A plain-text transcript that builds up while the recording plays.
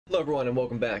Hello everyone and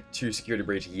welcome back to Security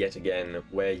Breach yet again,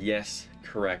 where yes,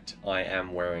 correct, I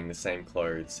am wearing the same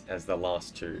clothes as the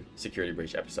last two Security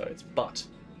Breach episodes, but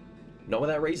not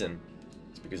without reason.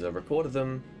 It's because I've recorded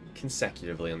them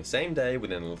consecutively on the same day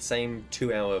within the same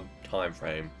 2-hour time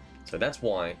frame. So that's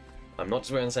why I'm not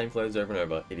just wearing the same clothes over and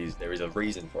over. There is a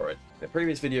reason for it. In the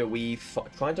previous video we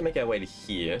tried to make our way to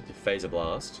here, to Fazer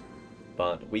Blast,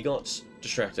 but we got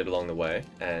distracted along the way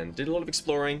and did a lot of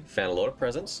exploring, found a lot of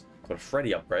presents. Got a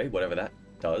Freddy upgrade, whatever that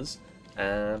does,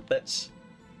 but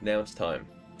now it's time.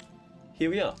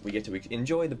 Here we are. We get to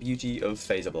enjoy the beauty of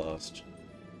Fazer Blast.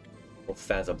 Or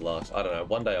Fazer Blast. I don't know.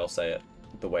 One day I'll say it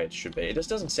the way it should be. It just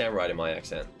doesn't sound right in my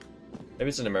accent. Maybe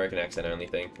it's an American accent only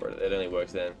thing, or it only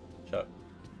works then. Shut up.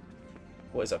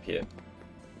 What is up here?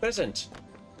 Present!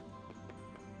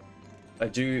 I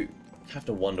do have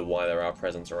to wonder why there are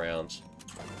presents around.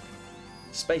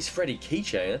 Space Freddy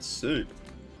keychain, that's sick.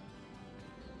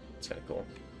 It's kind of cool.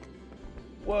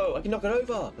 Whoa, I can knock it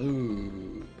over!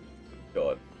 Ooh.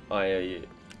 God, I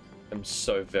am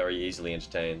so very easily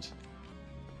entertained.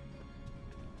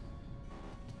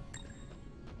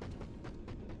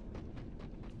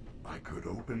 I could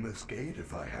open this gate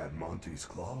if I had Monty's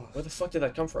claws. Where the fuck did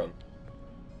that come from?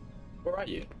 Where are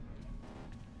you?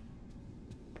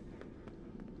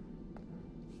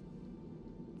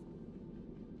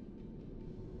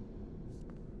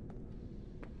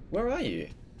 Where are you?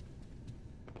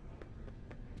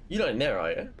 You're not in there,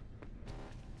 are you?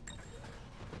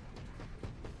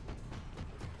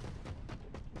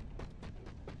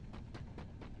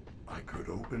 I could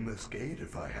open this gate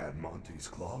if I had Monty's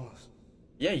claws.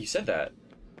 Yeah, you said that.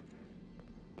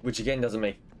 Which again doesn't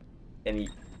make any...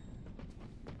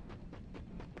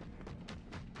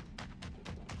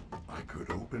 I could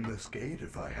open this gate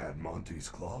if I had Monty's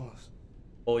claws.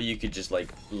 Or you could just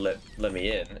like let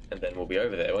me in and then we'll be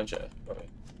over there, won't you? Okay.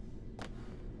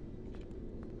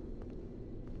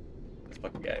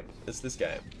 Fucking game. It's this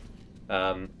game.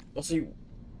 Also,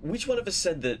 which one of us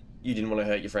said that you didn't want to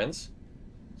hurt your friends?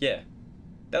 Yeah,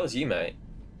 that was you, mate.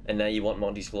 And now you want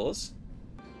Monty's claws?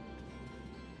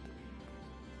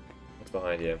 What's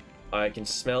behind you? I can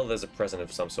smell there's a present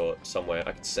of some sort somewhere.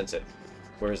 I can sense it.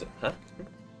 Where is it? Huh?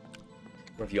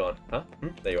 Where have you gone? Huh?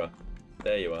 There you are.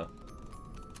 There you are.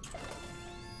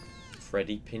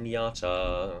 Freddy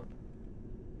Pinata.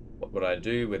 What would I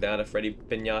do without a Freddy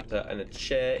Pinata and a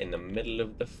chair in the middle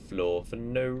of the floor for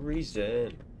no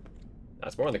reason?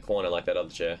 That's more in the corner like that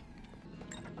other chair.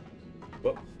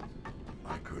 Whoop.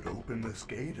 I could open this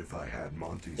gate if I had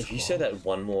Monty's If you claws. say that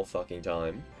one more fucking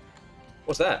time...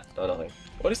 What's that? Oh, nothing.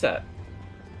 What is that?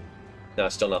 No,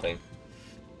 still nothing.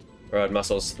 Alright,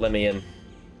 muscles, let me in.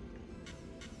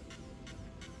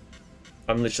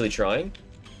 I'm literally trying.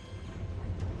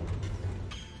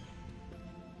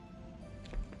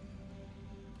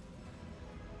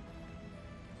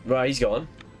 Right, he's gone.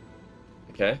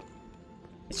 Okay.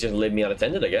 He's just leaving me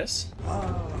unattended, I guess.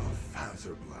 Ah,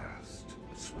 Fazer Blast,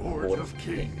 Sport of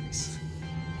Kings.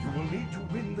 You will need to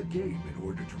win the game in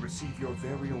order to receive your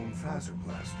very own Fazer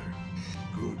Blaster.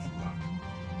 Good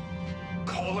luck.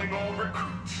 Calling all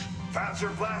recruits.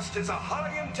 Fazer Blast is a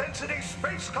high-intensity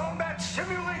space combat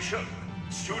simulation.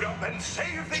 Suit up and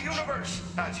save the universe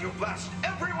as you blast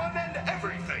everyone and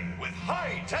everything with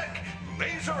high-tech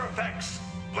laser effects.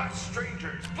 Blast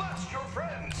strangers, blast your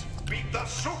friends, beat the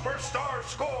superstar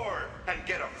score, and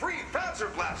get a free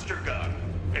Fazer Blaster gun.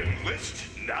 Enlist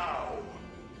now.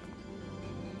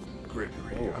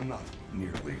 Gregory, I'm not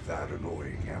nearly that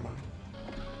annoying, am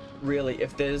I? Really,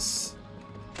 if there's...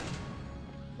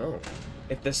 Oh.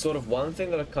 If there's sort of one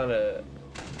thing that I kind of...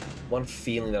 One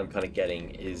feeling that I'm kind of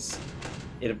getting is...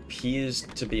 It appears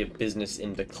to be a business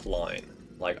in decline.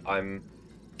 Like, I'm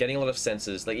getting a lot of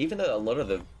senses. Like, even though a lot of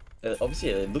the... Obviously,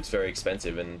 it looks very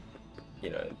expensive and, you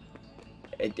know,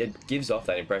 it gives off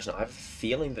that impression. I have a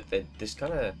feeling that they're just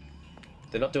kind of...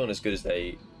 They're not doing as good as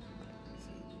they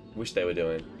wish they were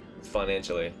doing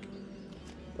financially.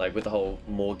 Like, with the whole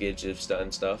mortgage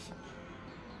and stuff.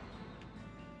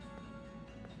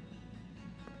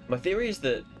 My theory is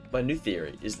that... My new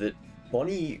theory is that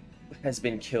Bonnie has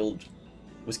been killed...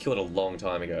 Was killed a long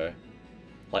time ago.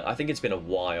 Like, I think it's been a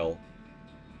while.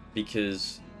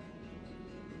 Because...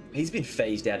 He's been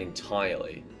phased out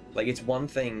entirely. Like, it's one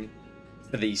thing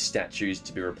for these statues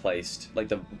to be replaced, like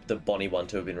the Bonnie one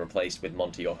to have been replaced with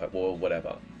Monty or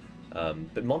whatever.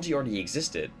 But Monty already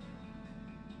existed.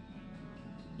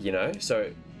 You know?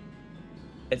 So,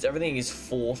 everything is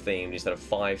 4 themed instead of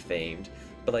 5 themed.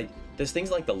 But, like, there's things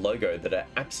like the logo that are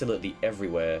absolutely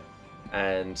everywhere.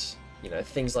 And, you know,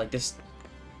 things like this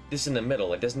in the middle.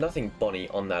 Like, there's nothing Bonnie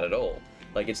on that at all.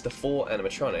 Like, it's the 4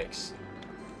 animatronics.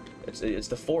 It's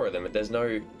the four of them. There's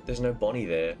no Bonnie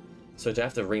there. So to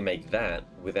have to remake that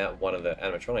without one of the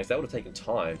animatronics, that would have taken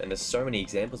time, and there's so many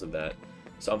examples of that.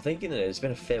 So I'm thinking that it's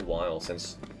been a fair while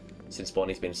since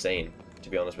Bonnie's been seen, to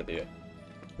be honest with you.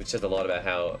 Which says a lot about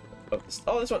how...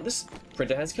 this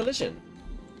printer has collision.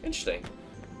 Interesting.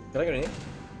 Can I go in here?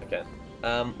 Okay.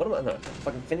 What am I... No, if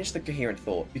I can finish the coherent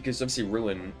thought, because obviously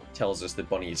Ruin tells us that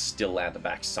Bonnie is still out the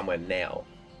back somewhere now.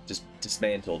 Just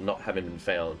dismantled, not having been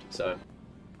found, so...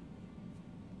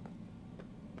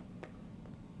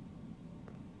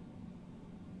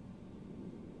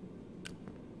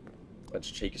 Bunch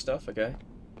of cheeky stuff, okay.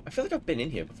 I feel like I've been in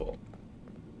here before.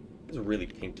 These are really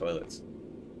pink toilets.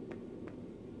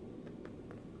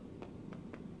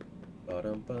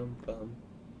 Ba-dum-bum-bum.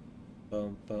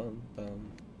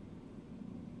 Bum-bum-bum.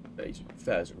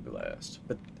 Fazer Blast.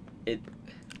 But it...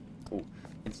 Ooh,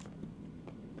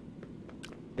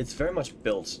 it's very much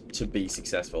built to be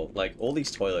successful. Like, all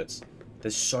these toilets,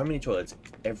 there's so many toilets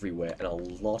everywhere, and a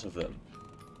lot of them.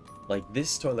 Like,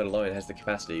 this toilet alone has the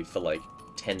capacity for, like,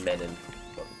 10 men and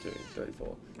 1, 2, 3,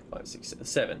 4, 5, 6,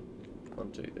 7.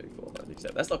 1, 2, 3, 4, 5, 6,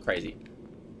 7. That's not crazy.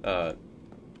 Like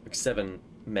 7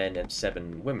 men and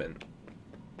 7 women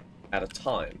at a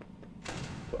time.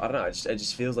 I don't know. It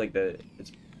just feels like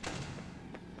it's.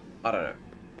 I don't know.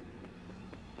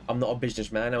 I'm not a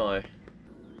businessman, am I?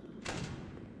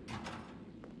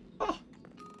 Oh.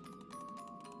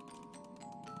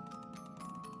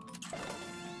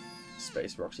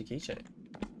 Space Roxy keychain.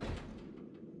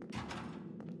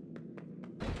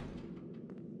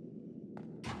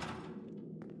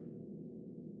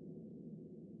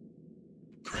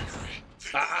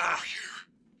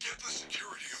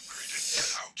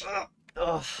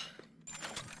 Oh,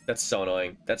 that's so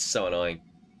annoying. That's so annoying.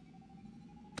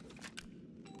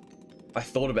 I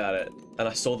thought about it, and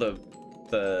I saw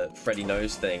the Freddy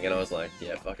nose thing, and I was like,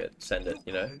 yeah, fuck it, send it,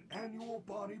 you know? An annual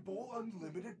Bonnie Bowl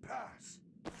Unlimited Pass.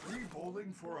 Free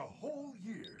bowling for a whole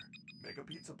year. Mega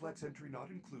Pizzaplex entry not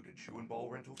included. Shoe and ball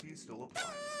rental fees still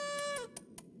apply.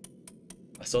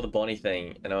 I saw the Bonnie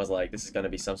thing, and I was like, this is going to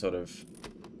be some sort of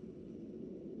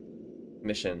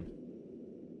mission.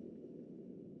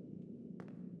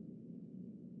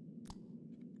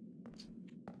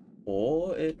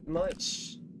 Or it might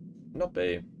not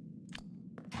be.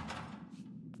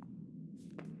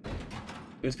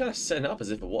 It was kind of setting up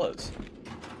as if it was.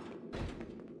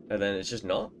 And then it's just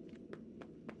not.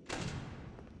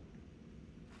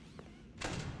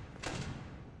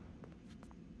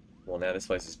 Well, now this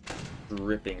place is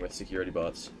dripping with security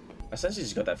bots. I essentially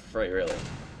just got that for free, really.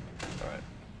 Alright.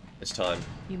 It's time.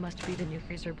 You must be the new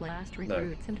Fazer Blast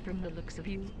recruits, and from the looks of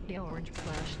you, the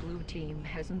orange/blue team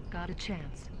hasn't got a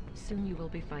chance. Soon you will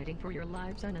be fighting for your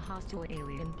lives on a hostile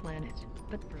alien planet.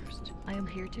 But first, I am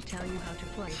here to tell you how to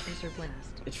play Fazer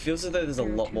Blast. It feels as though there's a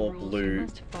lot more blue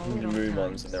moon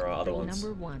ones than there are other ones.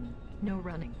 Number 1. No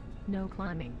running, no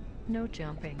climbing, no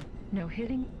jumping, no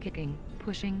hitting, kicking,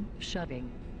 pushing, shoving,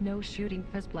 no shooting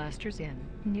Fez blasters in,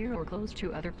 near or close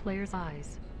to other players'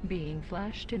 eyes. Being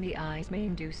flashed in the eyes may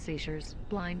induce seizures,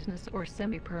 blindness, or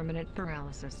semi-permanent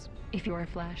paralysis. If you are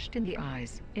flashed in the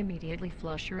eyes, immediately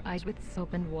flush your eyes with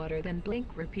soap and water, then blink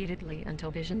repeatedly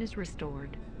until vision is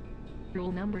restored.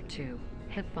 Rule number 2.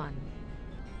 Have fun.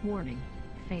 Warning.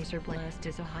 Fazer Blast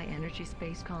is a high-energy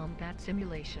space combat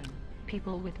simulation.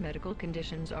 People with medical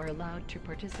conditions are allowed to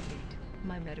participate.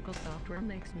 My medical software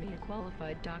makes me a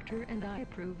qualified doctor, and I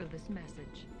approve of this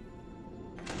message.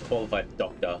 Qualified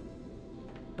doctor.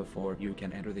 Before you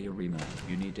can enter the arena,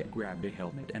 you need to grab a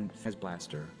helmet and Fez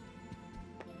blaster.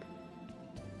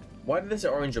 Why did this say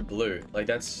orange or blue? Like,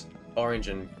 that's orange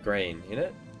and green, isn't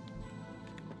it?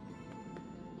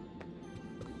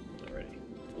 Alrighty.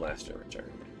 Blaster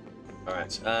returned.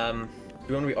 Alright, do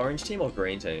we want to be orange team or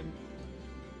green team?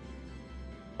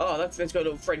 Oh, that's got a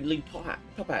little Freddy Lee top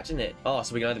hat, isn't it? Oh,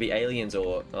 so we can either be aliens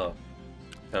or... Oh.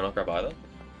 Can I not grab either?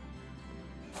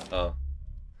 Oh.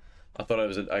 I thought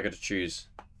I got to choose.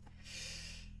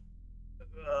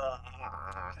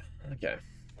 Okay.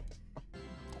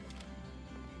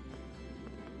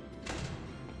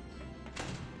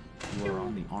 You are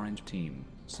on the orange team,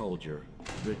 soldier.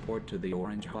 Report to the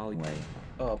orange hallway.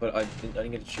 Oh, but I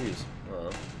didn't get to choose. Oh.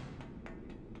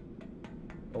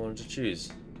 I wanted to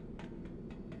choose.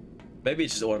 Maybe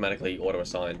it's just automatically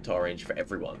auto-assigned to orange for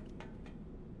everyone.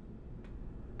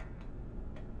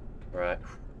 Right.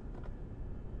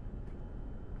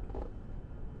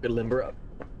 Good limber up.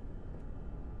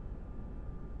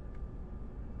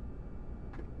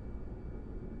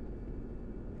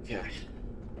 Okay.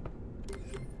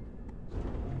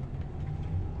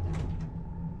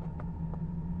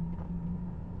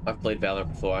 I've played Valorant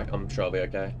before, I'm sure I'll be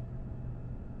okay.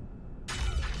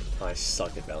 I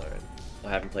suck at Valorant. I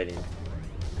haven't played in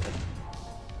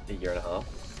a year and a half.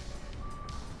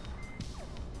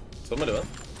 So what am I doing?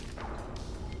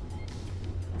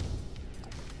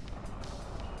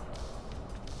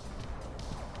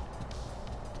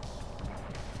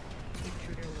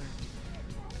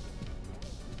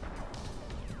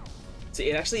 See,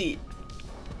 it actually...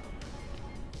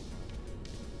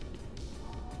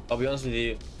 I'll be honest with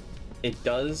you, it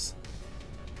does...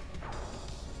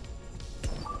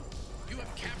 You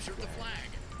have captured the flag.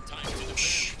 Time to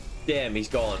defend. Damn, he's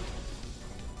gone.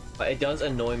 It does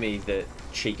annoy me that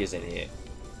Chica's in here.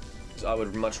 So I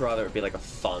would much rather it be like a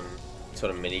fun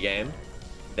sort of mini game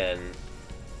than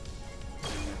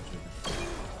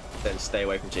stay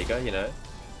away from Chica, you know?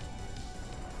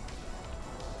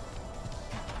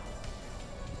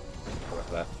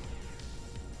 That.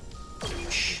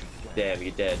 Damn,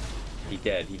 you're dead. He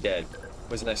dead, he dead.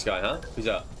 Where's the next guy, huh? Who's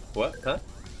up? What? Huh?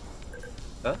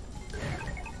 Huh?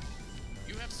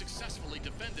 You have successfully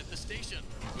defended the station.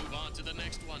 Move on to the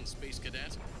next one, Space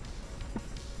Cadet.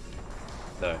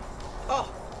 No. Oh!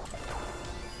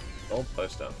 Old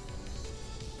poster.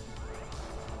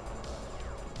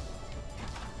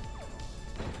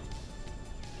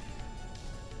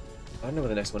 I don't know where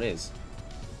the next one is.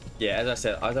 Yeah, as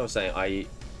I was saying, I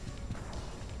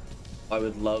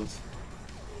would love...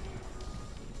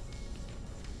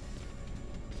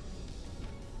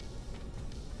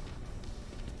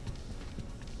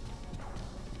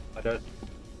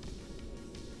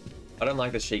 I don't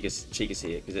like the Chica's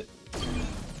here, because it...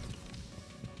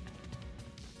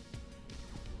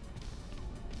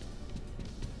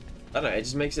 I don't know, it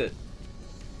just makes it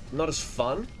not as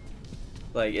fun.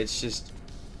 Like, it's just...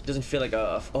 It doesn't feel like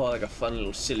a fun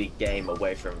little silly game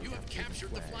away from... You have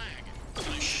captured the flag.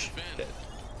 Time to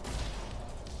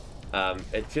defend.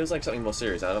 It feels like something more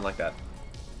serious. I don't like that.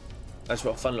 I just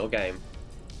want a fun little game.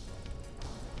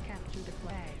 Capture the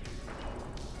flag.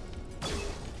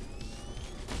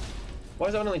 Why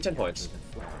is that one only 10 points?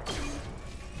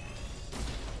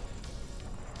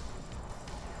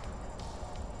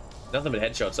 Nothing but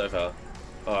headshots so far.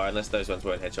 Oh, unless those ones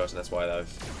weren't headshots and that's why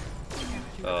they've...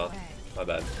 Oh, my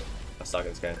bad. I suck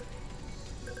at this game.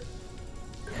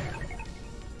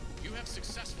 You have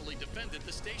successfully defended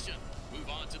the station. Move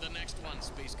on to the next one,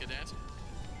 Space Cadet.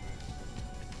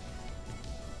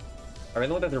 I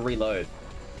really want that to reload.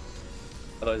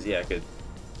 Otherwise, yeah, good.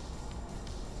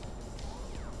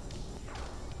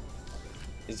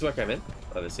 Is this where I came in?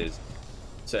 Oh, this is.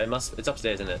 So it's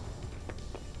upstairs, isn't it?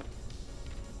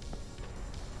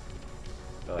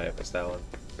 Oh yeah, it's that one.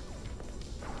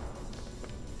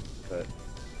 But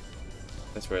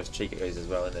that's where his Chica is as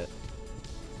well, isn't it?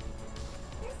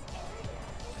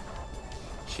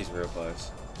 She's real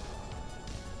close.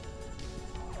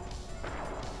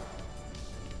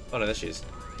 Oh no, there she is.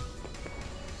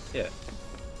 Yeah.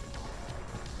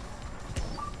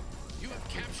 You have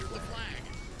captured the flag.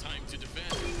 Time to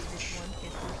defend.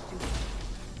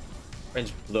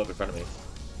 Range blew up in front of me.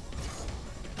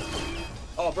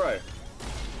 Oh, bro.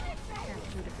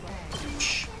 Capture the flag.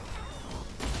 Shh.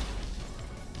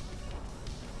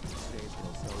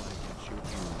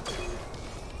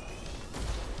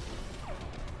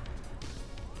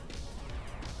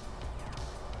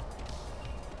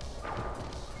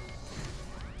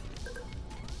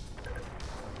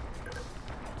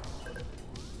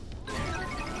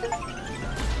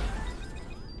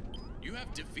 You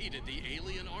have defeated the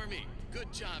alien army.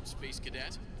 Good job, Space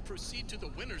Cadet. Proceed to the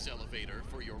winner's elevator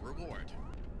for your reward.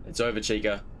 It's over,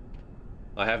 Chica.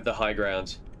 I have the high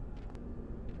ground.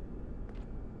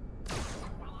 Did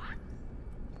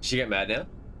she get mad now?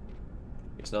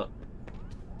 It's not.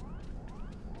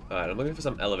 Alright, I'm looking for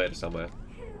some elevator somewhere.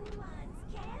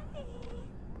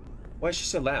 Why is she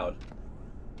so loud?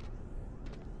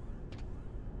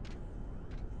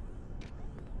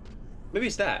 Maybe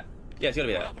it's that. Yeah, it's gotta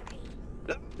be that.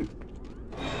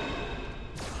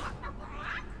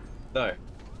 No.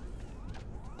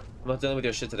 I'm not dealing with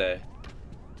your shit today.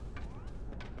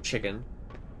 Chicken.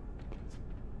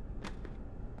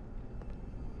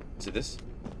 Is it this?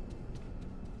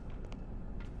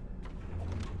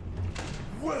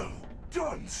 Well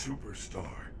done, superstar.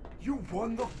 You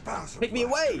won the Fazer Take me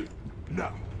away! Blaster.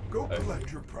 Now, go collect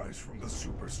your prize from the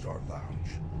Superstar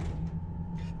Lounge.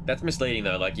 That's misleading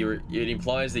though, like it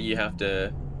implies that you have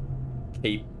to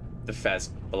keep the Faz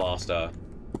Blaster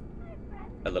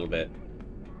a little bit.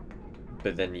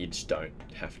 But then you just don't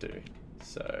have to.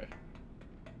 So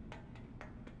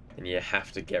and you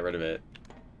have to get rid of it.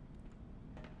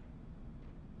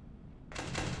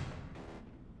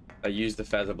 I used the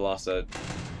Fazer Blaster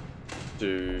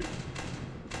to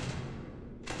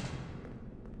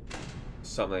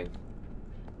something.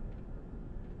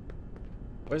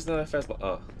 Where's the first?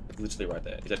 Oh, it's literally right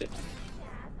there. Is that it?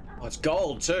 Oh, it's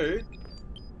gold too.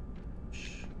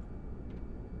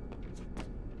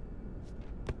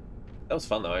 That was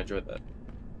fun though. I enjoyed that.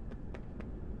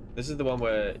 This is the one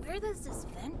where. Where does this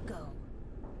vent go?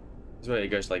 This is where it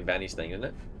goes to like Vanny's thing, isn't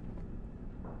it?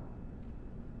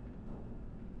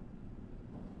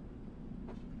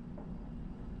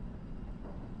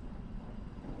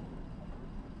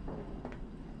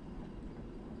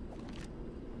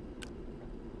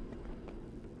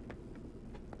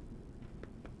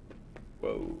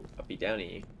 Whoa, uppy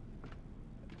downy.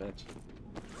 Vent.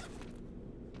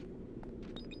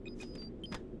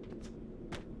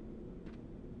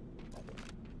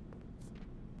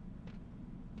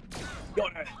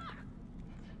 Got her.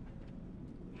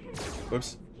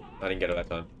 Whoops. I didn't get it that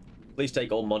time. Please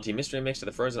take all Monty mystery mix to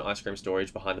the frozen ice cream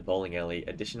storage behind the bowling alley.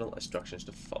 Additional instructions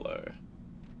to follow.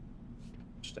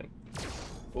 Interesting.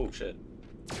 Oh shit.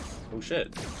 Oh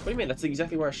shit. What do you mean? That's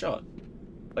exactly where I shot.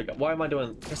 Like, why am I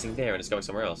pressing there and it's going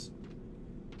somewhere else?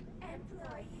 Do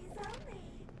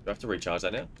I have to recharge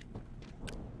that now?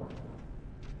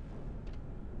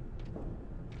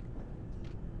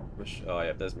 Oh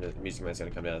yeah, there's Music Man's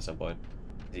gonna come down at some point.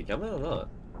 Is he coming or not?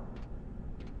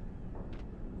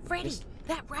 Freddy,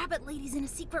 that rabbit lady's in a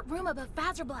secret room above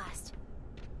Fazer Blast.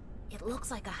 It looks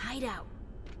like a hideout.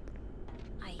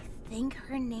 I think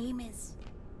her name is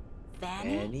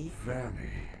Vanny? Vanny.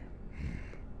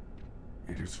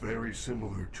 It is very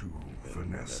similar to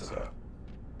Vanessa.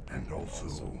 And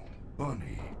also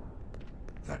Bunny.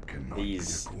 That cannot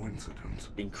He's be a coincidence.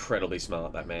 Incredibly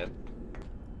smart, that man.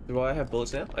 Do I have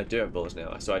bullets now? I do have bullets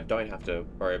now, so I don't have to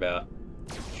worry about...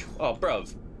 Oh,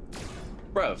 bruv.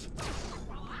 Bruv.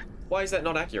 Why is that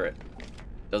not accurate?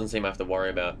 Doesn't seem I have to worry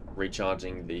about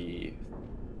recharging the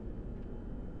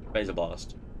Fazer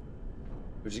Blast,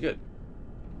 which is good.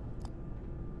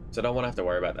 So I don't want to have to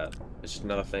worry about that. It's just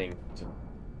another thing to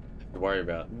have to worry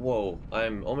about. Whoa,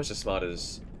 I'm almost as smart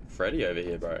as Freddy over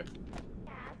here, bro.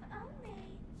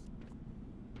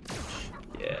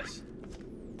 Yes.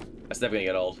 That's never gonna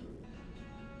get old.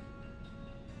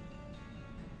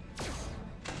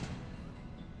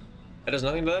 That does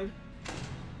nothing to them?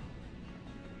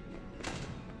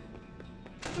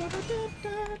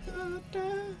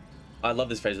 I love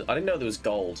this phase. I didn't know that it was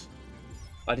gold.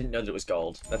 I didn't know that it was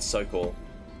gold. That's so cool.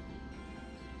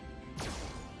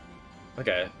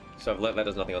 Okay, so that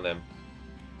does nothing on them.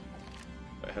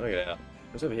 Wait, how do I get out?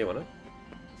 It was over here, wasn't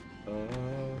it?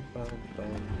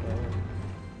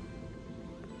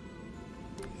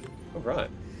 Alright.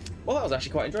 Well, that was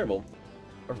actually quite enjoyable.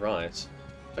 Alright.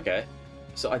 Okay.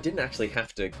 So I didn't actually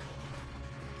have to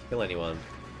kill anyone.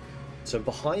 So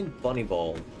behind Bunny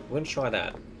Ball, we're going to try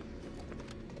that.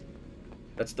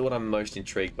 That's the one I'm most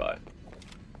intrigued by.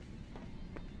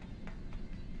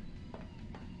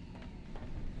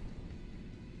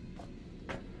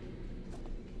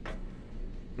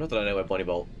 Not that I know where Bunny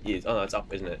Ball is. Oh no, it's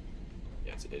up, isn't it?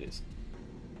 Yes, it is.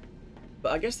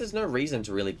 But I guess there's no reason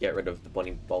to really get rid of the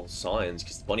Bunny Bowl signs,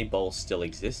 because Bunny Bowl still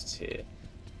exists here.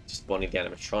 Just Bunny the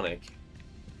animatronic.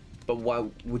 But why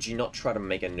would you not try to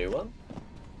make a new one?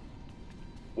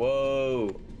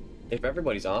 Whoa! If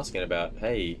everybody's asking about,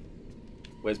 hey,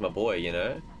 where's my boy, you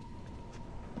know?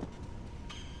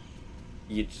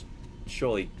 You'd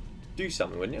surely do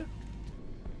something, wouldn't you?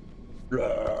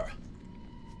 Blah.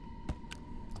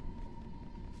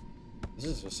 This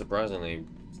is a surprisingly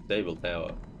stable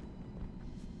tower.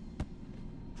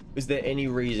 Is there any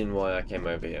reason why I came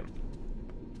over here?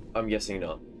 I'm guessing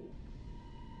not.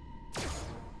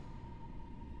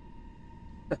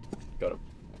 Got him.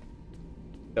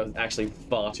 That was actually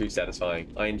far too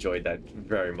satisfying. I enjoyed that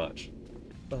very much.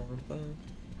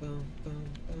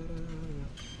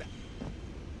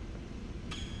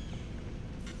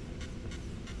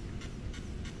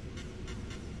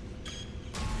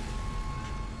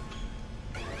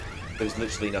 There's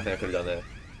literally nothing I could have done there.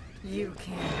 You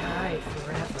can't hide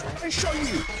forever. I shot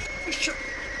you!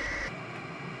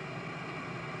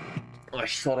 I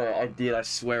shot her. I did. I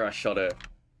swear I shot her.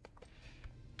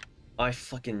 I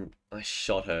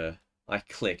shot her. I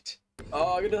clicked.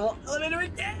 Oh, I'm gonna elevator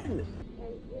again!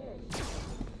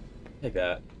 Take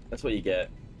that. That's what you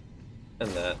get. And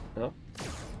that. Oh.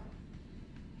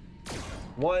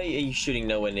 Why are you shooting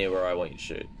nowhere near where I want you to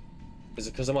shoot? Is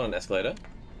it because I'm on an escalator?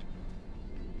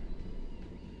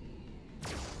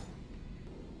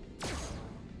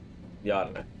 Yeah, I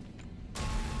don't know.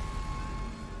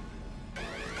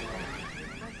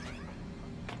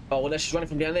 Oh, well, now she's running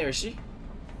from down there, is she?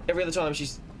 Every other time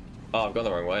she's... Oh, I've gone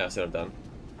the wrong way. I see what I've done.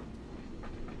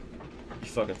 You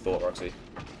fucking thought, Roxy.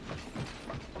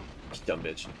 Dumb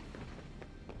bitch.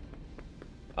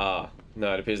 Ah,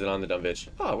 no, it appears that I'm the dumb bitch.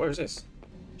 Ah, where is this?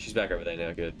 She's back over there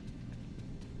now, good.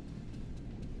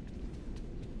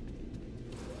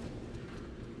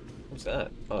 What's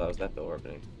that? Oh, that was that door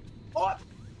opening. What?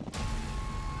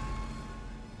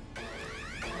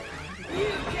 You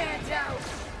can't out!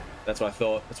 That's what I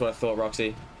thought. That's what I thought,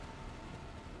 Roxy.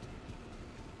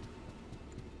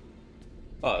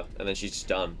 Oh, and then she's just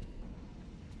done.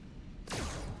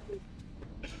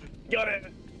 Got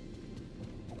it!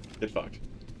 Get fucked.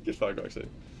 Get fucked, Roxy.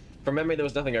 From memory, there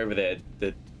was nothing over there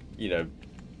that, you know,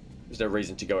 there's no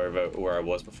reason to go over where I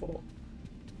was before.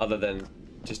 Other than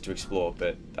just to explore,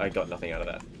 but I got nothing out of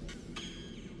that.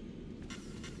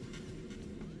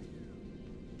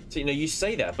 So, you know, you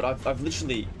say that, but I've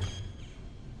literally...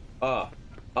 I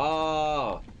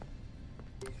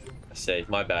see.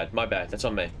 My bad. My bad. That's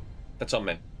on me. That's on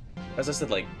me. As I said,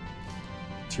 like,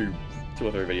 two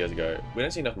or three videos ago, we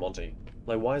don't see enough Monty.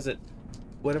 Like, why is it...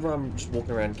 Whenever I'm just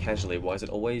walking around casually, why is it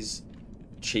always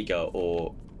Chica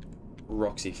or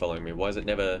Roxy following me? Why is it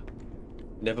never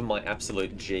my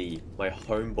absolute G, my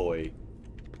homeboy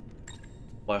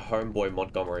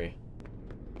Montgomery?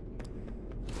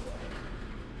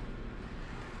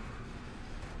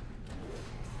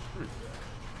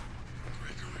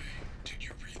 Gregory, did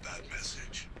you read that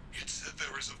message? It said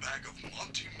there is a bag of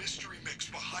Monty mystery mix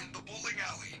behind the bowling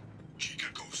alley. Chica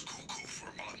goes cuckoo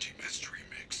for Monty mystery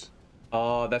mix.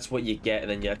 Oh, that's what you get,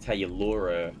 and then that's how you lure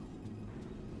her.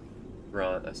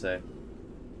 Right, I see.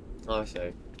 I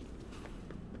see.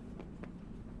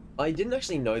 I didn't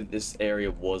actually know that this area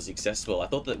was accessible. I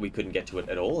thought that we couldn't get to it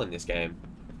at all in this game.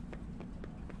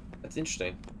 That's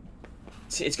interesting.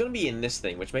 See, it's going to be in this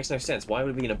thing, which makes no sense. Why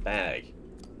would it be in a bag?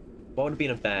 Why would it be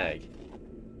in a bag?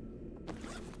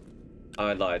 Oh,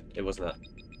 I lied. It wasn't that.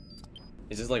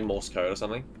 Is this like Morse code or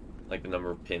something? Like the number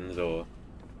of pins, or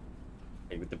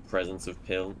like with the presence of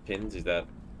pins? Is that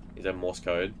Morse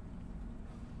code?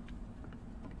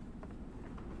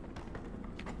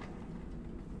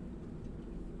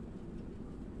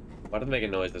 Why did it make a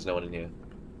noise? There's no one in here.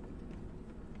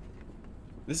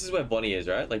 This is where Bonnie is,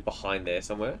 right? Like behind there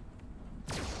somewhere.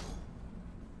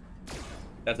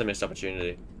 That's a missed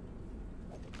opportunity.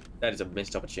 That is a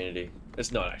missed opportunity.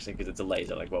 It's not actually, because it's a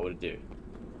laser. Like, what would it do?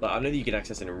 Like, I know that you can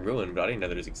access it in a ruin, but I didn't know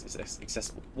that it was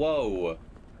accessible. Whoa!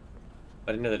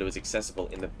 I didn't know that it was accessible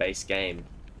in the base game.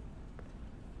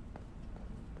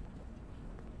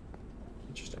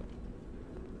 Interesting.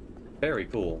 Very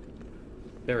cool.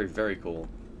 Very, very cool.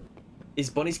 Is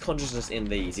Bonnie's consciousness in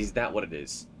these? Is that what it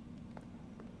is?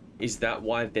 Is that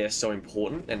why they're so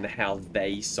important and how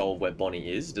they solve where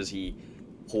Bonnie is? Does he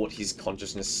port his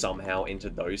consciousness somehow into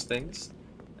those things?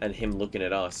 And him looking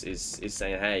at us is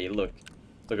saying, hey, look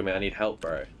at me, I need help,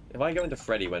 bro. If I go into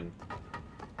Freddy when...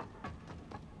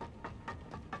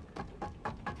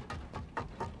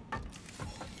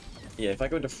 Yeah, if I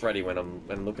go into Freddy when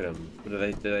look at him,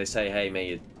 do they say, hey,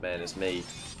 man, it's me.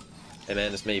 Hey,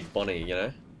 man, it's me, Bonnie, you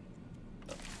know?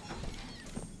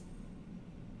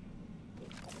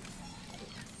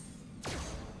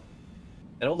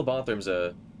 And all the bathrooms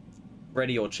are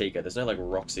Freddy or Chica. There's no, like,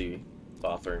 Roxy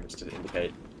bathrooms to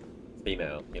indicate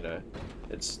female, you know?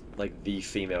 It's, like, the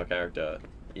female character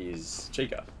is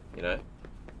Chica, you know?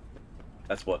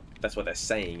 That's what they're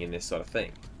saying in this sort of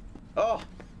thing. Oh!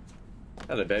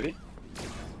 Hello, baby.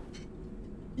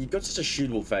 You've got such a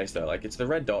shootable face, though. Like, it's the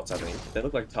red dots, I think. They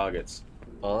look like targets.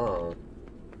 Oh.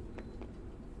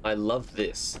 I love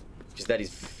this. Because that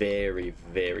is very,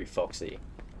 very foxy.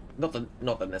 Not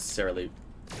that necessarily...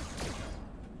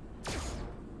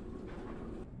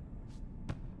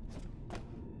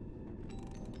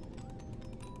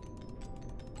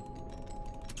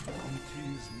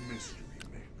 Monty's mystery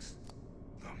mix.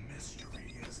 The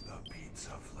mystery is the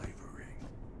pizza flavoring.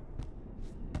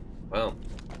 Well,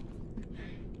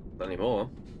 not anymore.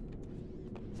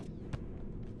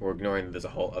 We're ignoring that there's a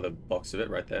whole other box of it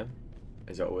right there.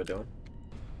 Is that what we're doing?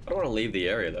 I don't want to leave the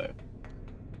area, though.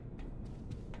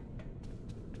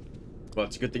 Well,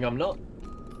 it's a good thing I'm not.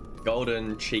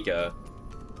 Golden Chica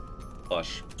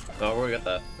plush. Oh, we already got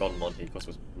that. Golden Monty. Of course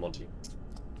it was Monty.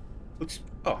 Looks...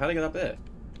 Oh, how'd I get up there?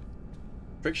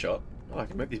 Trick shot. Oh, I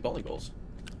can move these bowling balls.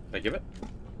 Can I give it?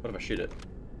 What if I shoot it?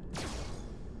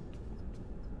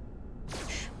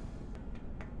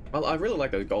 Well, I really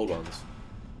like those gold ones.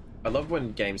 I love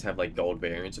when games have, like, gold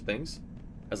variants of things.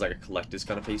 As, like, a collector's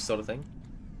kind of piece sort of thing.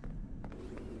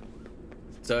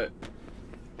 So,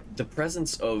 the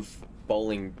presence of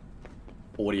bowling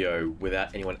audio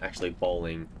without anyone actually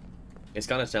bowling is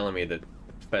kind of telling me that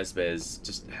Fazbear's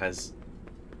just has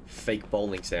fake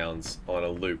bowling sounds on a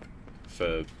loop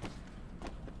for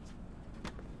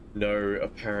No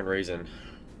apparent reason.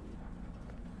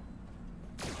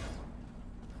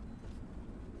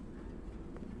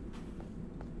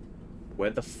 Where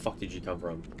the fuck did you come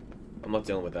from? I'm not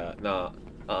dealing with that. Nah.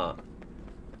 Nah,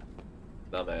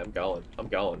 man, I'm going. I'm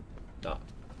going. Nah.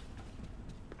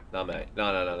 Nah, mate.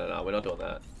 No, no, no, no, no. We're not doing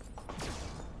that.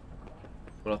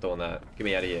 We're not doing that. Get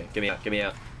me out of here. Get me out. Get me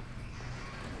out.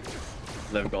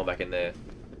 I'm never going back in there.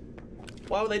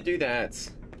 Why would they do that?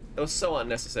 That was so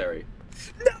unnecessary.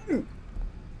 No!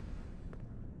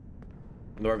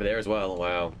 They're over there as well.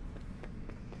 Wow.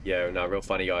 Yeah, no, real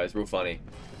funny, guys. Real funny.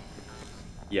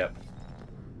 Yep.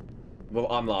 Well,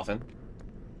 I'm laughing.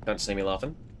 Don't see me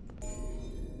laughing.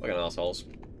 Fucking assholes.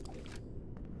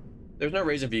 There's no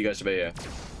reason for you guys to be here.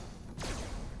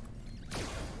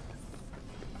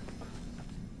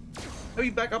 Oh,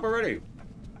 you back up already?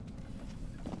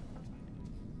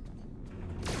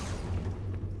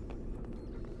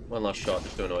 One last shot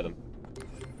just to annoy them.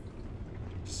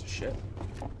 Shit.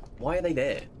 Why are they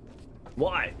there?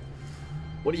 Why?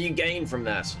 What do you gain from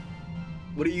that?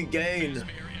 What do you gain?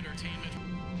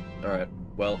 Alright,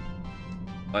 well,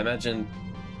 I imagine...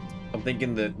 I'm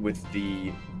thinking that with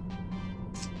the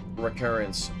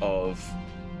recurrence of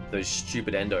those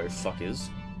stupid endo fuckers,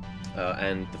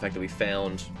 and the fact that we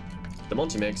found the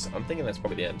Monty Mix, I'm thinking that's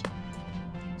probably the end.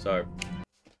 So,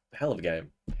 hell of a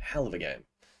game. Hell of a game.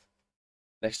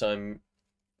 Next time,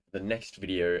 the next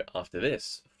video after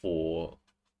this for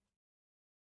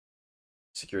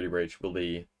Security Breach will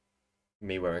be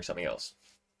me wearing something else.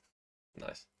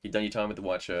 Nice. You've done your time with the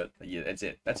white shirt. Yeah, that's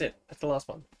it. That's it. That's the last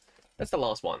one. That's the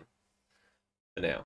last one. For now.